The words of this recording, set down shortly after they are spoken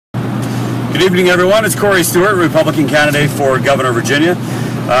Good evening, everyone. It's Stewart, Republican candidate for Governor of Virginia.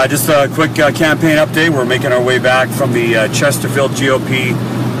 Just a quick campaign update. We're making our way back from the Chesterfield GOP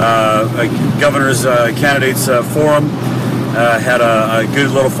Governor's Candidates Forum. Had a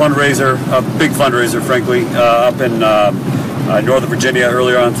good little fundraiser, a big fundraiser, frankly, up in Northern Virginia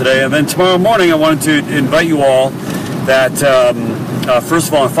earlier on today. And then tomorrow morning, I wanted to invite you all that, first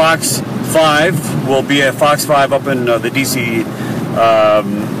of all, on Fox 5, will be at Fox 5 up in the D.C.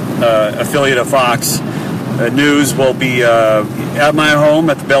 Affiliate of Fox News. Will be at my home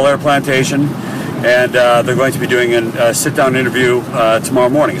at the Bel Air Plantation, and they're going to be doing a sit-down interview tomorrow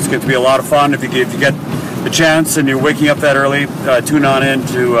morning. It's going to be a lot of fun. If you get the chance and you're waking up that early, tune on in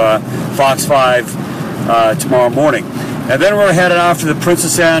to Fox 5 tomorrow morning. And then we're headed off to the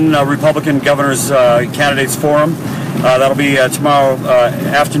Princess Anne Republican Governor's Candidates Forum. That'll be tomorrow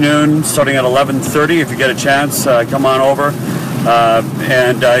afternoon, starting at 11:30. If you get a chance, come on over.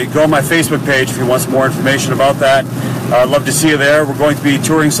 And go on my Facebook page if you want some more information about that. I'd love to see you there. We're going to be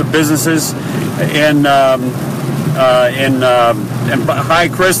touring some businesses and hi,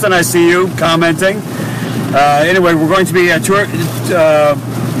 Kristen, I see you commenting. Anyway, we're going to be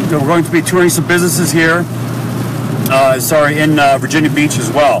touring some businesses here. In Virginia Beach as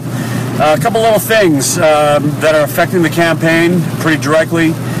well. A couple little things that are affecting the campaign pretty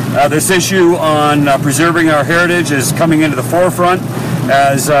directly. This issue on preserving our heritage is coming into the forefront.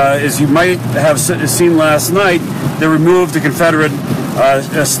 As you might have seen last night, they removed the Confederate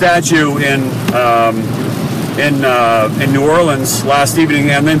statue in New Orleans last evening,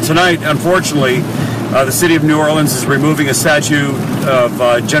 and then tonight, unfortunately, the city of New Orleans is removing a statue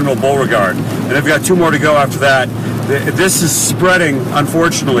of General Beauregard, and they've got two more to go after that. This is spreading,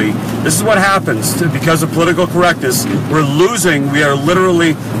 unfortunately. This is what happens because of political correctness. We are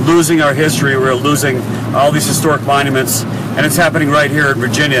literally losing our history. We're losing all these historic monuments, and it's happening right here in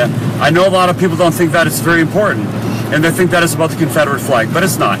Virginia. I know a lot of people don't think that it's very important, and they think that it's about the Confederate flag, but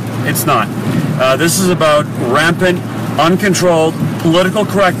it's not. It's not. This is about rampant, uncontrolled political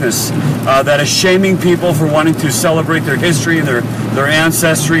correctness that is shaming people for wanting to celebrate their history and their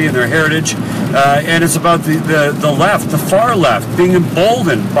ancestry and their heritage. And it's about the left, the far left, being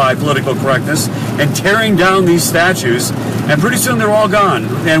emboldened by political correctness and tearing down these statues. And pretty soon they're all gone,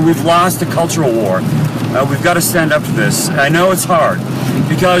 and we've lost a cultural war. We've got to stand up to this. I know it's hard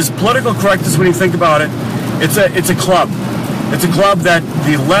because political correctness, when you think about it, it's a club. It's a club that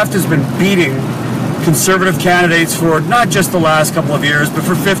the left has been beating conservative candidates for not just the last couple of years, but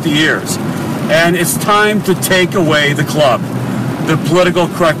for 50 years. And it's time to take away the club, the political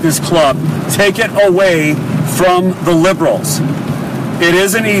correctness club. Take it away from the liberals. It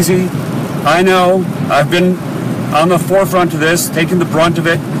isn't easy. I know. I've been on the forefront of this, taking the brunt of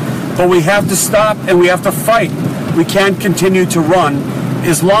it. But we have to stop and we have to fight. We can't continue to run.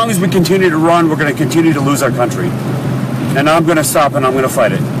 As long as we continue to run, we're going to continue to lose our country. And I'm going to stop and I'm going to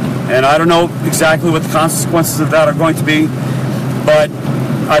fight it. And I don't know exactly what the consequences of that are going to be, but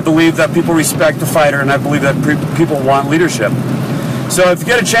I believe that people respect the fighter, and I believe that people want leadership. So if you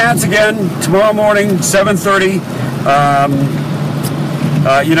get a chance, again, tomorrow morning, 7:30,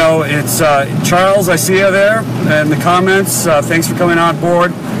 it's Charles, I see you there in the comments. Thanks for coming on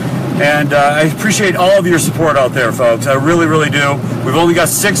board. And I appreciate all of your support out there, folks. I really, really do. We've only got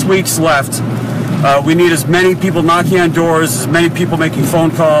 6 weeks left. We need as many people knocking on doors, as many people making phone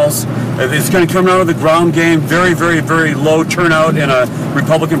calls. It's going to come out of the ground game. Very, very, very low turnout in a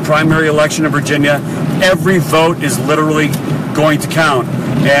Republican primary election in Virginia. Every vote is literally going to count,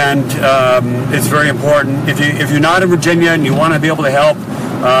 and it's very important. If you're not in Virginia and you want to be able to help,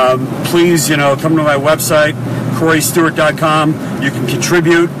 please, come to my website, CoreyStewart.com. You can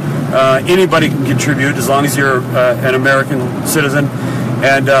contribute. Anybody can contribute as long as you're an American citizen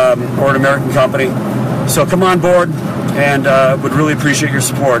and or an American company. So come on board, and would really appreciate your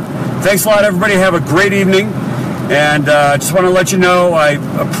support. Thanks a lot, everybody. Have a great evening, and just want to let you know I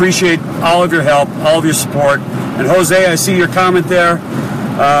appreciate all of your help, all of your support. And Jose, I see your comment there.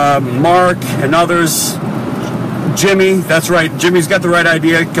 Mark and others. Jimmy, that's right. Jimmy's got the right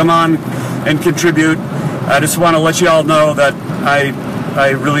idea. Come on and contribute. I just want to let you all know that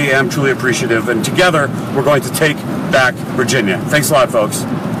I really am truly appreciative, and together we're going to take back Virginia. Thanks a lot, folks.